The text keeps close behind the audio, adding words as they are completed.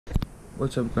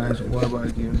What's up guys,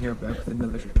 Waterbody Gaming here, back with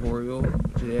another tutorial.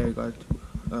 Today I got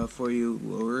for you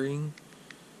lowering.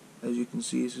 As you can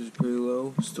see, this is pretty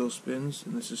low, still spins,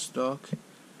 and this is stock.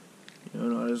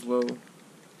 Not as low.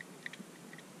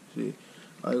 See,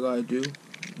 all you gotta do,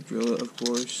 drill it of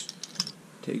course,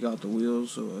 take out the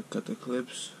wheels, so I cut the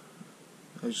clips,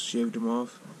 I just shaved them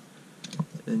off.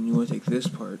 And then you want to take this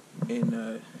part, and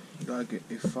you gotta get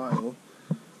a file.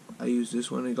 I use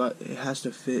this one, it has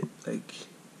to fit like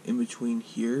in between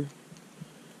here,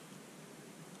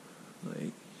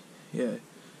 like, yeah,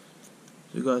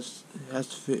 so it has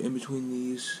to fit in between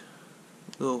these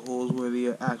little holes where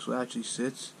the axle actually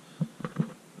sits,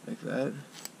 like that.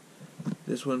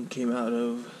 This one came out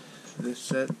of this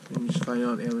set, and you just find it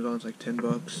on Amazon. It's like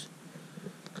 $10.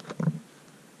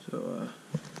 So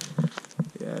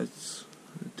yeah, it's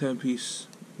a 10-piece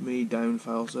mini diamond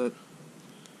file set.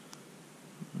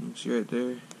 You can see right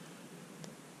there.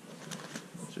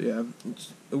 So yeah,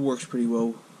 it works pretty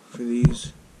well for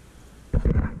these.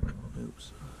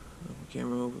 Oops,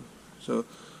 camera over. So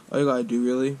all you gotta do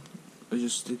really is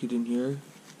just stick it in here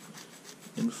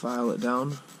and file it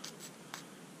down.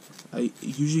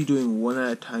 Usually doing one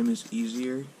at a time is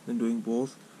easier than doing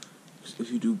both. If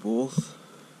you do both,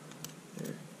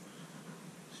 there.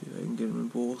 See if I can get them in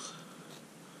both.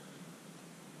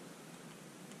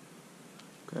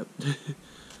 Crap.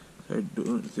 Started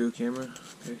doing it through a camera.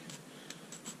 Okay.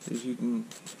 If you can,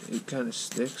 it kind of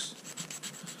sticks.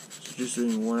 So just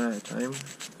doing one at a time,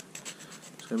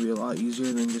 it's gonna be a lot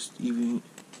easier than just even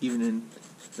in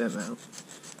that amount.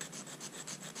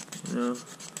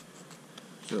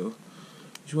 So you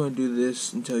just want to do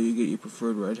this until you get your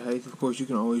preferred ride height. Of course, you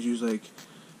can always use like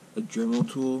a Dremel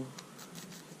tool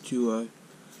to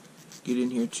get in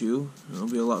here too. It'll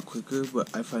be a lot quicker, but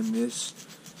I find this,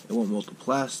 it won't melt the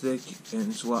plastic, and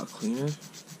it's a lot cleaner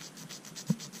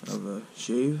of a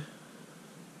shave.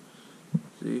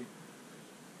 See,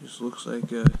 just looks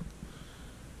like it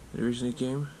originally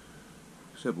came,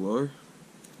 except lower.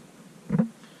 I'm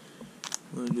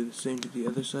going to do the same to the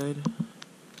other side.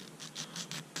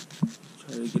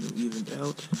 Try to get them evened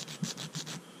out.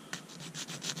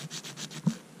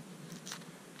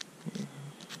 Okay.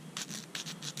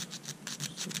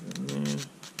 Stick it in there.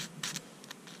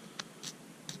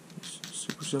 It's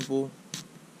super simple.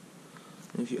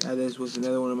 And if you add this with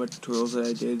another one of my tutorials that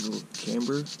I did, the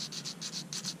camber,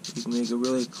 you can make a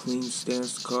really clean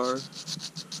stance car.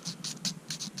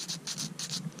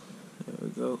 There we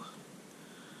go.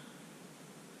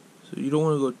 So you don't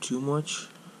want to go too much.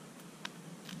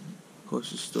 Of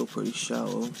course, it's still pretty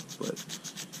shallow, but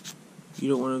you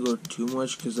don't want to go too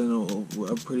much because then it'll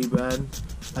rub pretty bad.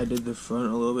 I did the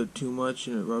front a little bit too much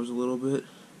and it rubs a little bit.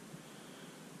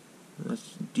 And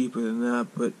that's deeper than that,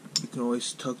 but you can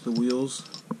always tuck the wheels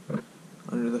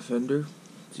under the fender.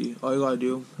 See, all you gotta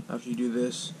do after you do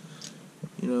this,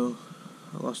 I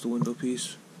lost the window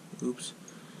piece. Oops.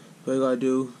 All you gotta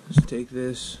do is take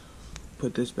this,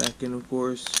 put this back in, of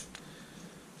course,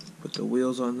 put the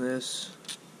wheels on this.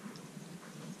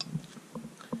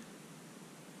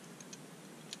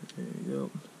 There you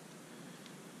go.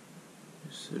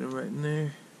 Just sit them right in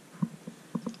there.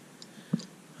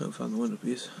 I found the window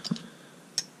piece.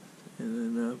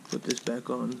 And then put this back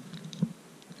on.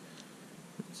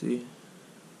 Let's see.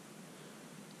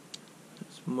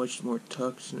 It's much more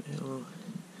tucked.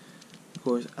 Of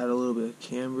course, add a little bit of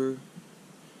camber.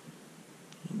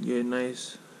 And get a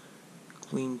nice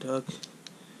clean tuck.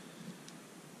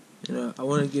 And I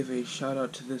want to give a shout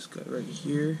out to this guy right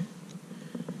here,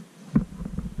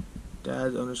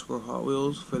 Dads_Hot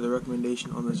Wheels, for the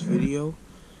recommendation on this video.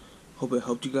 Hope it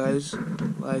helped you guys.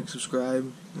 Like,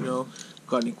 subscribe.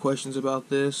 Got any questions about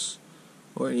this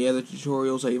or any other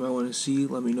tutorials that you might want to see,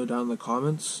 let me know down in the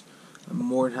comments. I'm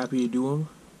more than happy to do them.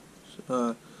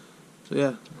 So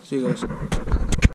yeah, see you guys.